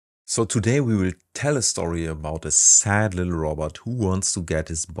So today we will tell a story about a sad little robot who wants to get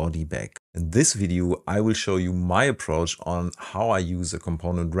his body back. In this video, I will show you my approach on how I use a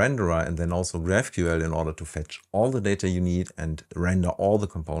component renderer and then also GraphQL in order to fetch all the data you need and render all the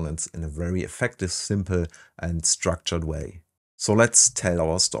components in a very effective, simple and structured way. So let's tell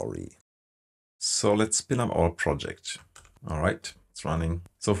our story. So let's spin up our project. All right, it's running.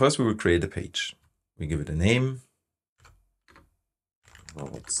 So first we will create a page. We give it a name.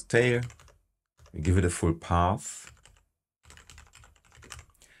 Robot's tail. We give it a full path.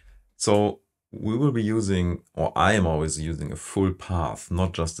 So we will be using, or I am always using, a full path,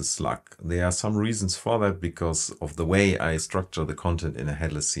 not just a slug. There are some reasons for that because of the way I structure the content in a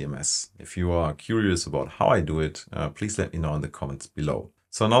headless CMS. If you are curious about how I do it, please let me know in the comments below.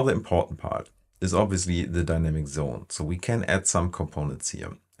 So now the important part is obviously the dynamic zone. So we can add some components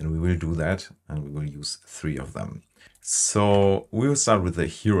here, and we will do that, and we will use 3 of them. So we will start with the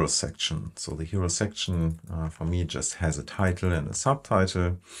hero section. So the hero section for me just has a title and a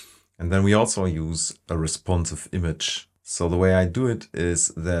subtitle. And then we also use a responsive image. So the way I do it is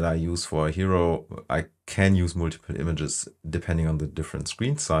that I use for a hero, I can use multiple images depending on the different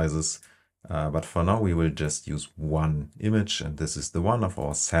screen sizes. But for now, we will just use one image. And this is the one of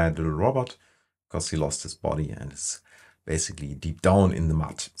our sad little robot because he lost his body and is basically deep down in the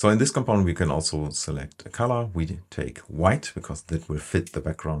mud. So in this component, we can also select a color. We take white because that will fit the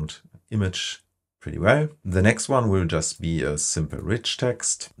background image pretty well. The next one will just be a simple rich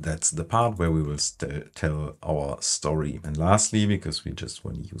text. That's the part where we will tell our story. And lastly, because we just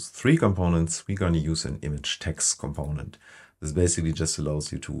want to use 3 components, we're going to use an image text component. This basically just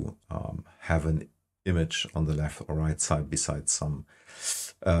allows you to have an image on the left or right side besides some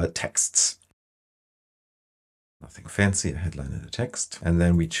texts. Nothing fancy, a headline and a text. And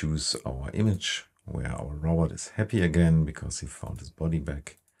then we choose our image where our robot is happy again because he found his body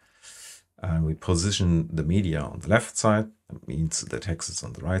back. And we position the media on the left side. That means the text is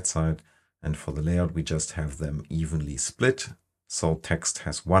on the right side. And for the layout, we just have them evenly split. So text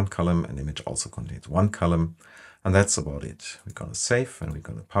has 1 column and image also contains 1 column. And that's about it. We're going to save and we're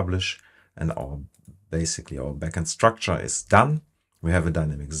going to publish. And basically our backend structure is done. We have a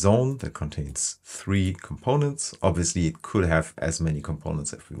dynamic zone that contains 3 components. Obviously, it could have as many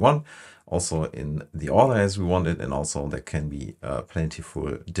components as we want, also in the order as we want it, and also there can be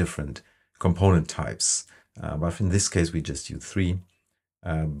plentiful different component types. But in this case, we just use 3,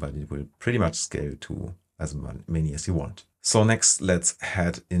 but it will pretty much scale to as many as you want. So next, let's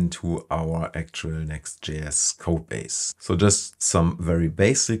head into our actual Next.js code base. So just some very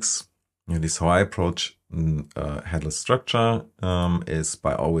basics. And this is how I approach headless structure is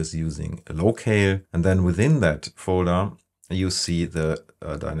by always using a locale. And then within that folder, you see the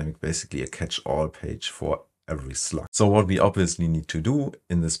dynamic, basically a catch-all page for every slug. So what we obviously need to do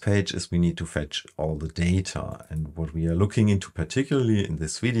in this page is we need to fetch all the data. And what we are looking into particularly in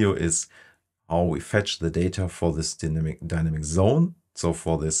this video is how we fetch the data for this dynamic zone. So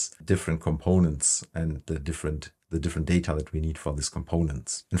for this different components and the different data that we need for these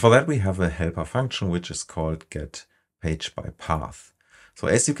components. And for that, we have a helper function, which is called getPageByPath. So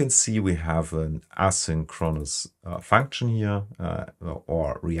as you can see, we have an asynchronous function here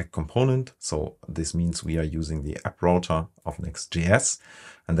or React component. So this means we are using the app router of Next.js,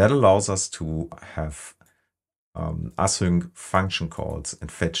 and that allows us to have async function calls and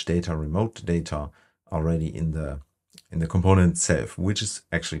fetch data, remote data already in the component itself, which is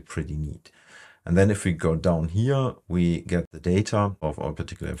actually pretty neat. And then if we go down here, we get the data of our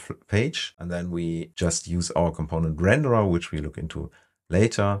particular page. And then we just use our component renderer, which we look into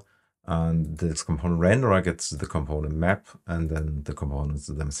later. And this component renderer gets the component map and then the components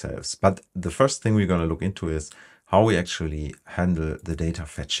themselves. But the first thing we're going to look into is how we actually handle the data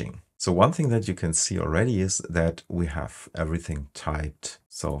fetching. So one thing that you can see already is that we have everything typed.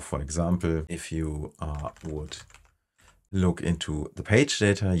 So for example, if you would look into the page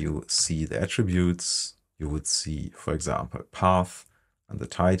data, you see the attributes. You would see, for example, path and the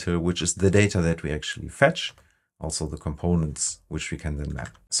title, which is the data that we actually fetch. Also the components, which we can then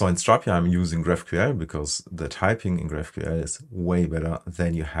map. So in Strapi, I'm using GraphQL because the typing in GraphQL is way better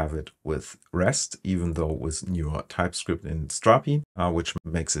than you have it with REST, even though with newer TypeScript in Strapi, which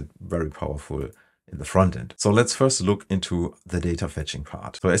makes it very powerful in the front end. So let's first look into the data fetching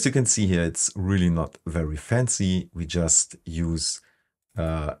part. So as you can see here, it's really not very fancy. We just use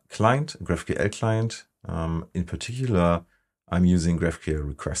a client, a GraphQL client. In particular, I'm using GraphQL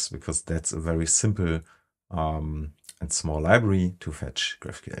requests because that's a very simple and small library to fetch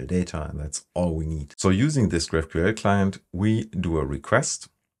GraphQL data, and that's all we need. So using this GraphQL client, we do a request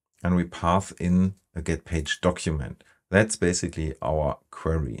and we path in a get page document. That's basically our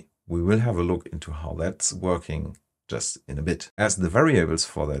query. we will have a look into how that's working just in a bit. As the variables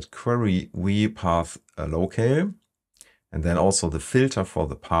for that query, we pass a locale and then also the filter for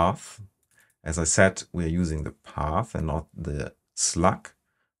the path. As I said, we're using the path and not the slug,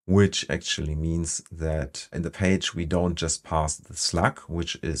 which actually means that in the page, we don't just pass the slug,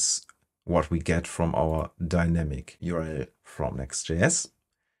 which is what we get from our dynamic URL from Next.js,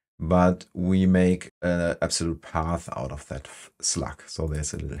 but we make an absolute path out of that slug. So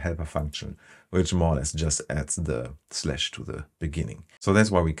there's a little helper function, which more or less just adds the slash to the beginning. So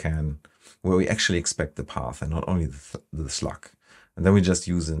that's why we actually expect the path and not only the slug. And then we just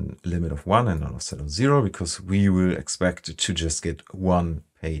use a limit of 1 and an offset of 0, because we will expect to just get one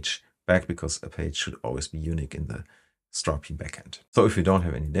page back, because a page should always be unique in the Strapi backend. So if we don't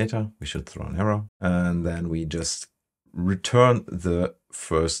have any data, we should throw an error. And then we just return the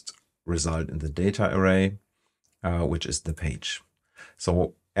first result in the data array, which is the page.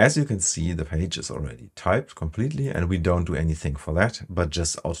 So as you can see, the page is already typed completely, and we don't do anything for that, but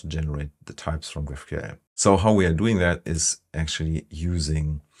just auto-generate the types from GraphQL. So how we are doing that is actually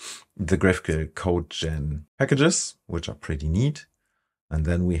using the GraphQL code gen packages, which are pretty neat. And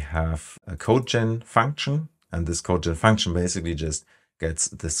then we have a code gen function, and this code gen function basically just gets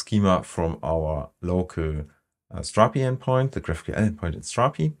the schema from our local Strapi endpoint, the GraphQL endpoint in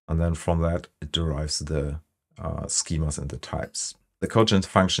Strapi, and then from that it derives the schemas and the types. The code gen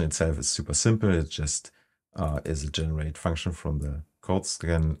function itself is super simple. It just is a generate function from the code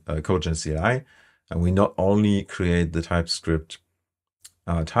gen CLI. And we not only create the TypeScript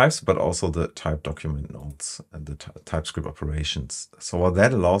types, but also the type document nodes and the TypeScript operations. So what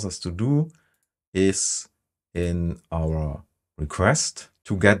that allows us to do is in our request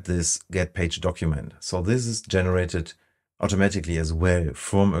to get this get page document. So this is generated automatically as well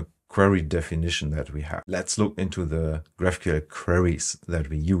from a query definition that we have. Let's look into the GraphQL queries that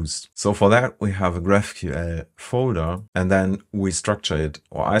we used. So for that, we have a GraphQL folder, and then we structure it,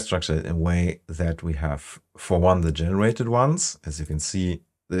 or I structure it in a way that we have, for one, the generated ones. As you can see,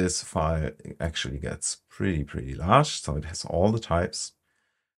 this file actually gets pretty large. So it has all the types,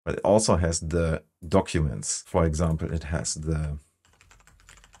 but it also has the documents. For example, it has the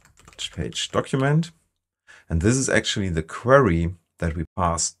page document, and this is actually the query that we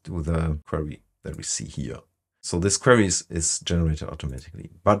pass to the query that we see here. So this query is generated automatically,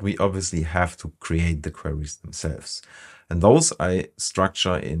 but we obviously have to create the queries themselves. And those I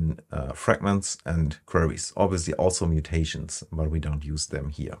structure in fragments and queries, obviously also mutations, but we don't use them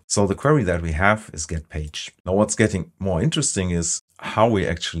here. So the query that we have is get page. Now what's getting more interesting is how we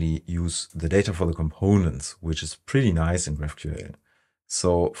actually use the data for the components, which is pretty nice in GraphQL.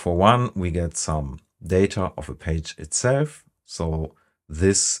 So for one, we get some data of a page itself. So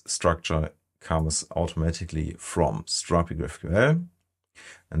this structure comes automatically from Strapi GraphQL.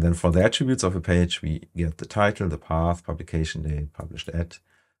 And then for the attributes of a page, we get the title, the path, publication date, published at,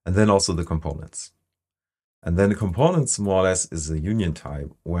 and then also the components. And then the components more or less is a union type,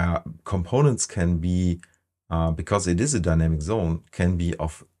 where components can be, because it is a dynamic zone, can be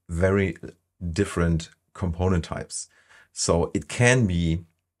of very different component types. So it can be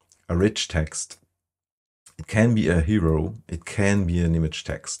a rich text, it can be a hero, it can be an image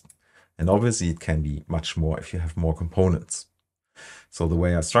text. And obviously it can be much more if you have more components. So the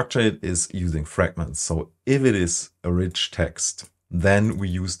way I structure it is using fragments. So if it is a rich text, then we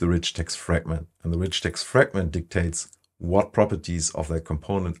use the rich text fragment. And the rich text fragment dictates what properties of that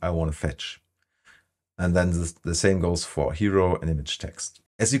component I want to fetch. And then the same goes for hero and image text.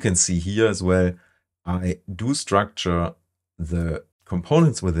 As you can see here as well, I do structure the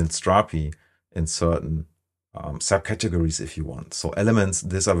components within Strapi in certain subcategories if you want. So elements,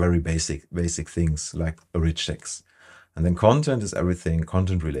 these are very basic things like a rich text. And then content is everything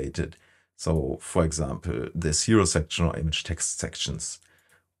content related. So for example, this hero section or image text sections.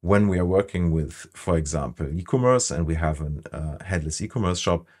 When we are working with, for example, e-commerce and we have a headless e-commerce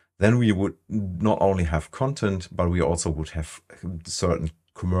shop, then we would not only have content, but we also would have certain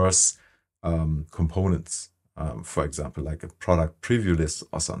commerce components. For example, like a product preview list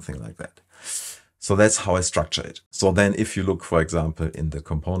or something like that. So that's how I structure it. So then if you look, for example, in the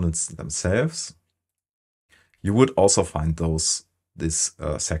components themselves, you would also find this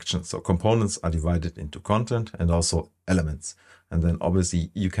section. So components are divided into content and also elements. And then obviously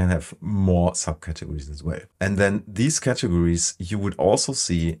you can have more subcategories as well. And then these categories you would also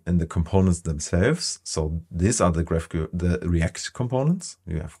see in the components themselves. So these are the React components.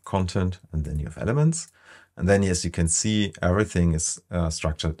 You have content and then you have elements. And then, as you can see, everything is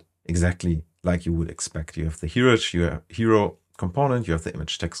structured exactly like you would expect. You have the hero component, you have the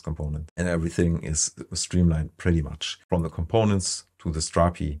image text component, and everything is streamlined pretty much from the components to the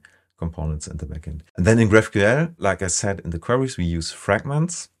Strapi components in the backend. And then in GraphQL, like I said, in the queries, we use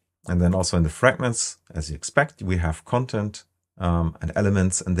fragments. And then also in the fragments, as you expect, we have content and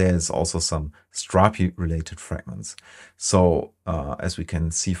elements, and there's also some Strapi related fragments. So as we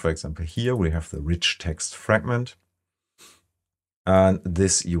can see, for example, here we have the rich text fragment. And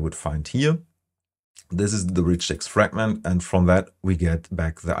this you would find here. This is the rich text fragment. And from that, we get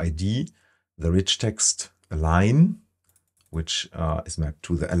back the ID, the rich text align, which is mapped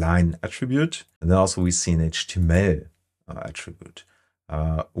to the align attribute. And then also we see an HTML attribute.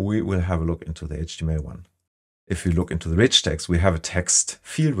 We will have a look into the HTML one. If you look into the rich text, we have a text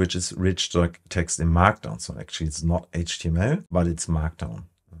field, which is rich text in Markdown. So actually it's not HTML, but it's Markdown.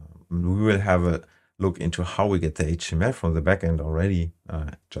 We will have a look into how we get the HTML from the backend already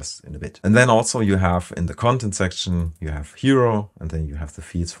just in a bit. And then also you have in the content section, you have hero, and then you have the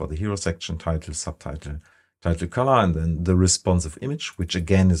fields for the hero section, title, subtitle, title color, and then the responsive image, which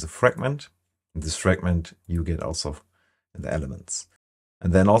again is a fragment. And this fragment you get also in the elements.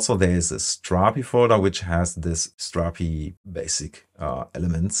 And then also there is a Strapi folder, which has this Strapi basic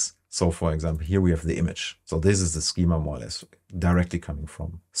elements. So for example, here we have the image. So this is the schema more or less directly coming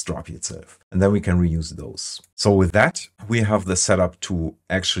from Strapi itself. And then we can reuse those. So with that, we have the setup to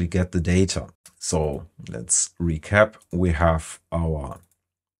actually get the data. So let's recap. We have our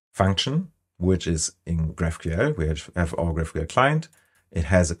function, which is in GraphQL. We have our GraphQL client. It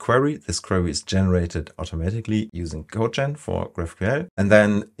has a query. This query is generated automatically using CodeGen for GraphQL. And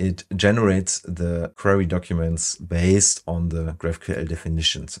then it generates the query documents based on the GraphQL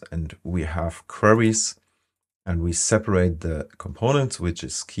definitions. And we have queries and we separate the components, which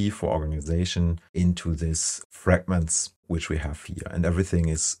is key for organization, into these fragments, which we have here. And everything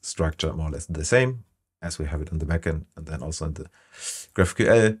is structured more or less the same as we have it in the backend, and then also in the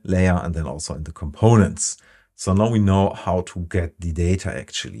GraphQL layer, and then also in the components. So now we know how to get the data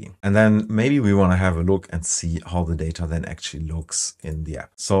actually. And then maybe we want to have a look and see how the data then actually looks in the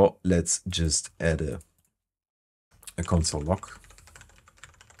app. So let's just add a console log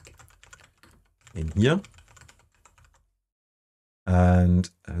in here. And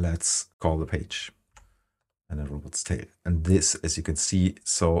let's call the page and a robot's tail. And this, as you can see,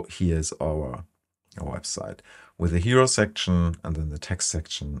 so here's our website with the hero section and then the text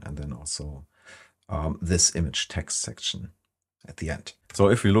section and then also this image text section at the end. So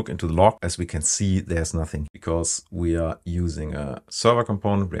if we look into the log, as we can see, there's nothing because we are using a server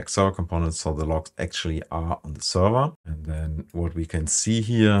component, React server component. So the logs actually are on the server. And then what we can see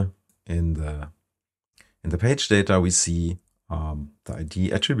here in the page data, we see the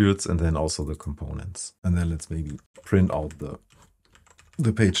ID attributes and then also the components. And then let's maybe print out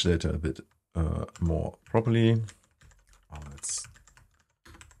the page data a bit more properly. Oh, that's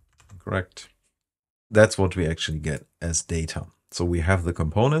incorrect. That's what we actually get as data. So we have the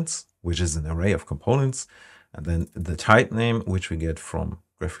components, which is an array of components, and then the type name, which we get from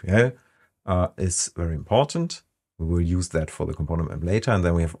GraphQL, is very important. We will use that for the component map later, and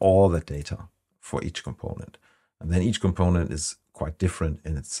then we have all that data for each component. And then each component is quite different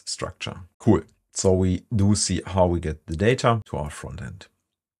in its structure. Cool. So we do see how we get the data to our front end.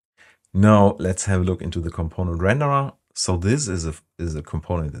 Now let's have a look into the component renderer. So this is a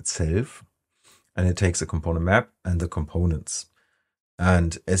component itself. And it takes a component map and the components.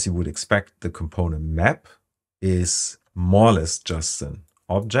 And as you would expect, the component map is more or less just an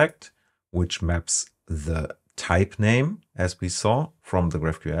object, which maps the type name, as we saw from the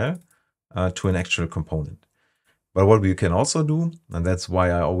GraphQL, to an actual component. But what we can also do, and that's why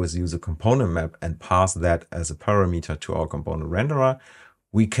I always use a component map and pass that as a parameter to our component renderer,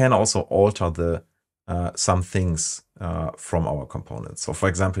 we can also alter some things from our components. So for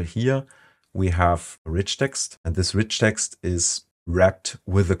example, here, we have rich text, and this rich text is wrapped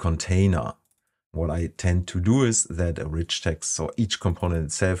with a container. What I tend to do is that a rich text, so each component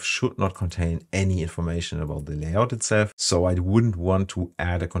itself should not contain any information about the layout itself. So I wouldn't want to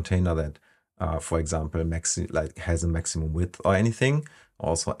add a container that, for example, has a maximum width or anything.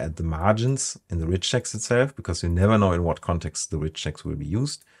 Also add the margins in the rich text itself, because you never know in what context the rich text will be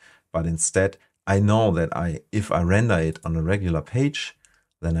used. But instead, I know that if I render it on a regular page,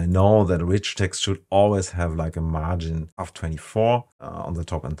 then I know that a rich text should always have like a margin of 24 on the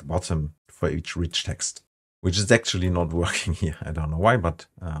top and the bottom for each rich text, which is actually not working here. I don't know why, but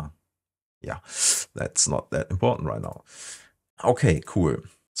yeah, that's not that important right now. Okay, cool.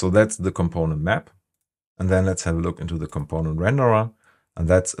 So that's the component map. And then let's have a look into the component renderer. And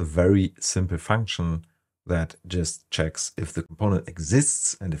that's a very simple function that just checks if the component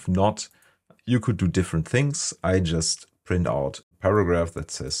exists. And if not, you could do different things. I just print out paragraph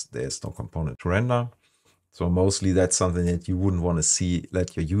that says there's no component to render. So mostly that's something that you wouldn't want to see,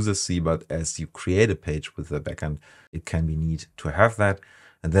 let your users see, but as you create a page with the backend, it can be neat to have that.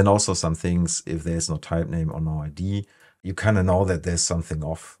 And then also some things, if there's no type name or no ID, you kind of know that there's something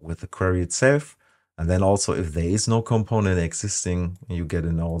off with the query itself. And then also if there is no component existing, you get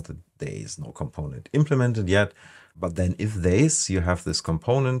a note that there is no component implemented yet. But then if there is, you have this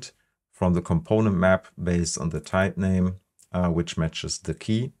component from the component map based on the type name, which matches the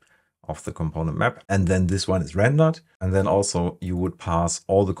key of the component map. And then this one is rendered. And then also you would pass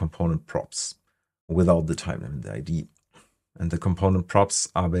all the component props without the type name and the ID. And the component props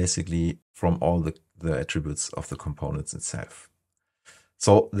are basically from all the attributes of the components itself.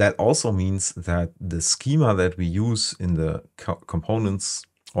 So that also means that the schema that we use in the components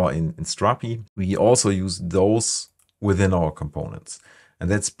or in Strapi, we also use those within our components. And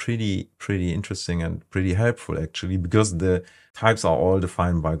that's pretty interesting and pretty helpful actually, because the types are all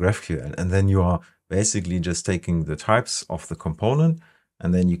defined by GraphQL. And then you are basically just taking the types of the component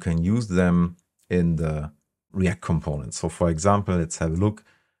and then you can use them in the React component. So for example, let's have a look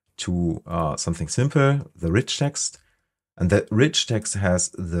to something simple, the rich text. And that rich text has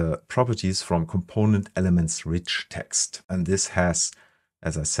the properties from component elements rich text. And this has,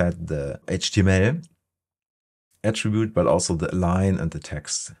 as I said, the HTML attribute, but also the align and the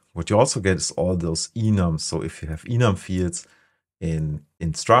text. What you also get is all those enums. So if you have enum fields in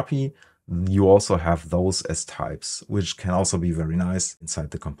Strapi, you also have those as types, which can also be very nice inside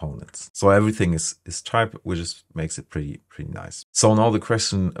the components. So everything is type, which makes it pretty nice. So now the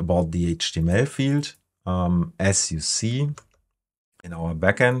question about the HTML field. As you see in our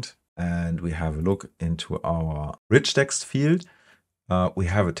backend, and we have a look into our rich text field, we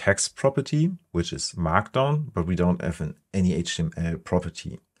have a text property, which is markdown, but we don't have any HTML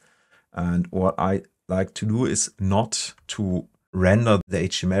property. And what I like to do is not to render the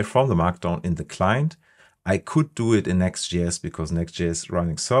HTML from the markdown in the client. I could do it in Next.js because Next.js is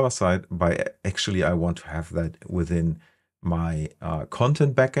running server side, but actually I want to have that within my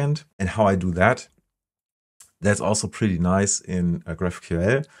content backend. And how I do that, that's also pretty nice in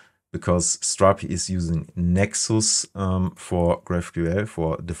GraphQL, because Strapi is using Nexus for GraphQL,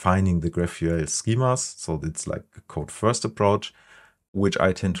 for defining the GraphQL schemas. So it's like a code first approach, which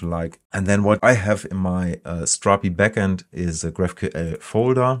I tend to like. And then what I have in my Strapi backend is a GraphQL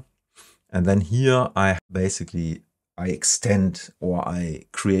folder. And then here I extend or I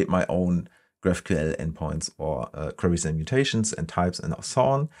create my own GraphQL endpoints or queries and mutations and types and so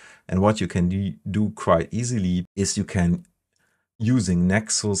on. And what you can do quite easily is you can, using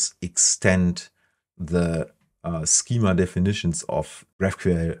Nexus, extend the schema definitions of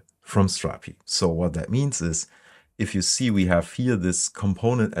GraphQL from Strapi. So what that means is, if you see we have here this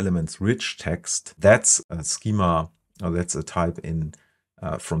component elements rich text, that's a schema, or that's a type in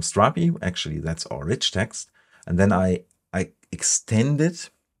from Strapi. Actually, that's our rich text. And then I extend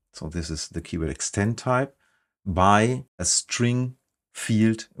it. So this is the keyword extend type by a string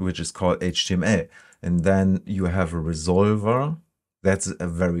field, which is called HTML. And then you have a resolver. That's a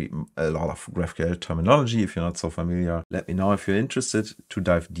lot of GraphQL terminology. If you're not so familiar, let me know if you're interested to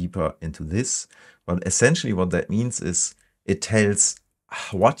dive deeper into this. But essentially what that means is it tells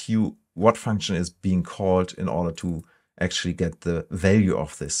what function is being called in order to actually get the value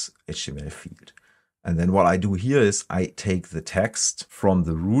of this HTML field. And then what I do here is I take the text from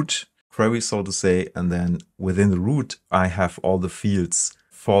the root query, so to say, and then within the root, I have all the fields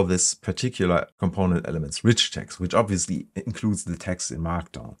for this particular component elements rich text, which obviously includes the text in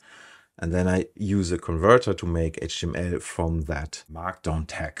Markdown. And then I use a converter to make HTML from that Markdown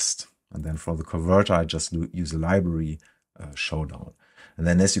text. And then for the converter, I just use a library, Showdown. And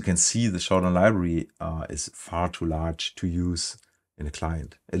then as you can see, the Showdown library is far too large to use in a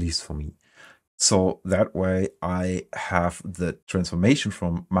client, at least for me. So that way I have the transformation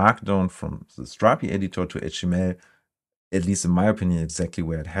from Markdown from the Strapi editor to HTML, at least in my opinion, exactly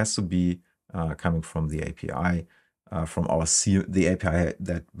where it has to be, coming from the API, from the API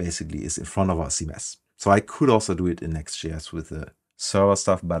that basically is in front of our CMS. So I could also do it in Next.js with the server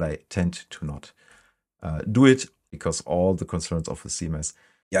stuff, but I tend to not do it because all the concerns of the CMS,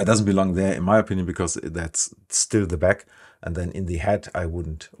 it doesn't belong there in my opinion, because that's still the back. And then in the head, I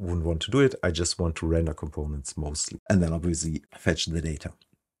wouldn't want to do it. I just want to render components mostly, and then obviously fetch the data.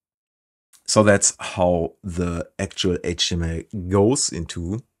 So that's how the actual HTML goes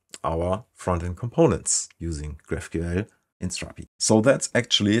into our front-end components using GraphQL in Strapi. So that's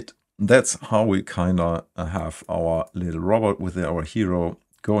actually it. That's how we kind of have our little robot with our hero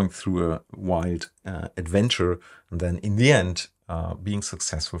going through a wild adventure, and then in the end, being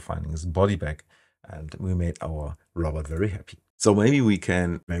successful, finding his body back, and we made our robot very happy. So maybe we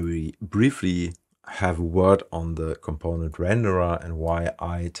can very briefly have a word on the component renderer and why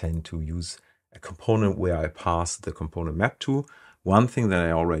I tend to use a component where I pass the component map to. One thing that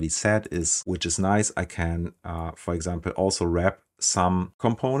I already said is, which is nice, I can, for example, also wrap some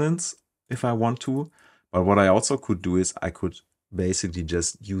components if I want to. But what I also could do is I could basically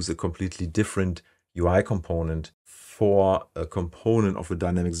just use a completely different UI component for a component of a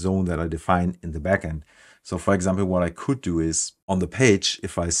dynamic zone that I define in the backend. So for example, what I could do is on the page,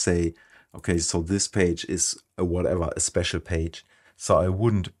 if I say, okay, so this page is a special page. So I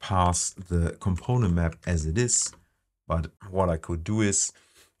wouldn't pass the component map as it is. But what I could do is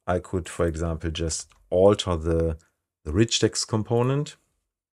I could, for example, just alter the rich text component.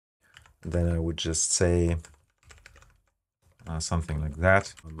 Then I would just say something like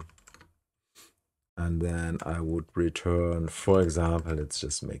that. And then I would return, for example, let's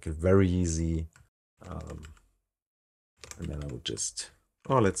just make it very easy. And then I would just,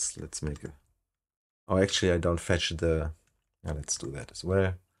 let's make it. Oh, actually, I don't fetch the, let's do that as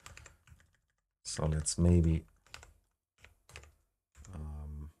well. So let's maybe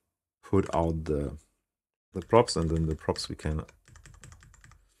put out the props, and then the props we can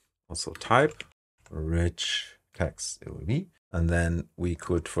also type rich text, it will be. And then we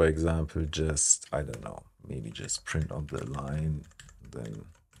could, for example, just, I don't know, maybe just print on the line, then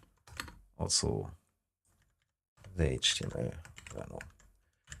also the HTML, I don't know.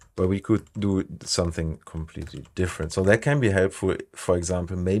 But we could do something completely different. So that can be helpful. For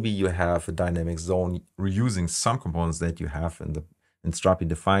example, maybe you have a dynamic zone reusing some components that you have in Strapi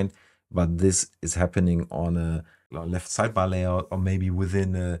defined, but this is happening on a left sidebar layout, or maybe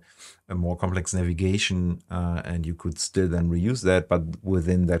within a more complex navigation, and you could still then reuse that. But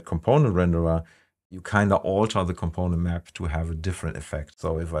within that component renderer, you kind of alter the component map to have a different effect.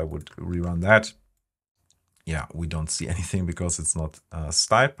 So if I would rerun that, yeah, we don't see anything because it's not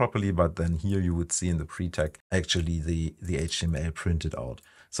styled properly, but then here you would see in the pre-tag actually the HTML printed out.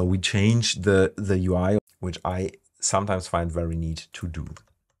 So we changed the UI, which I sometimes find very neat to do.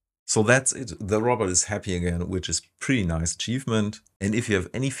 So that's it. The robot is happy again, which is pretty nice achievement. And if you have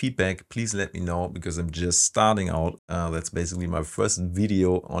any feedback, please let me know, because I'm just starting out. That's basically my first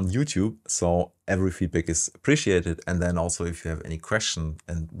video on YouTube. So every feedback is appreciated. And then also if you have any question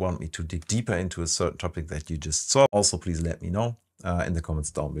and want me to dig deeper into a certain topic that you just saw, also please let me know in the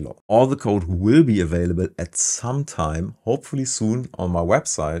comments down below. All the code will be available at some time, hopefully soon, on my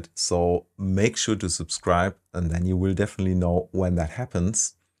website. So make sure to subscribe, and then you will definitely know when that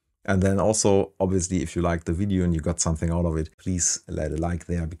happens. And then also, obviously, if you liked the video and you got something out of it, please let a like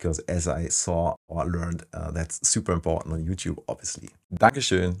there, because as I saw or learned, that's super important on YouTube, obviously.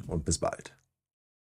 Dankeschön und bis bald.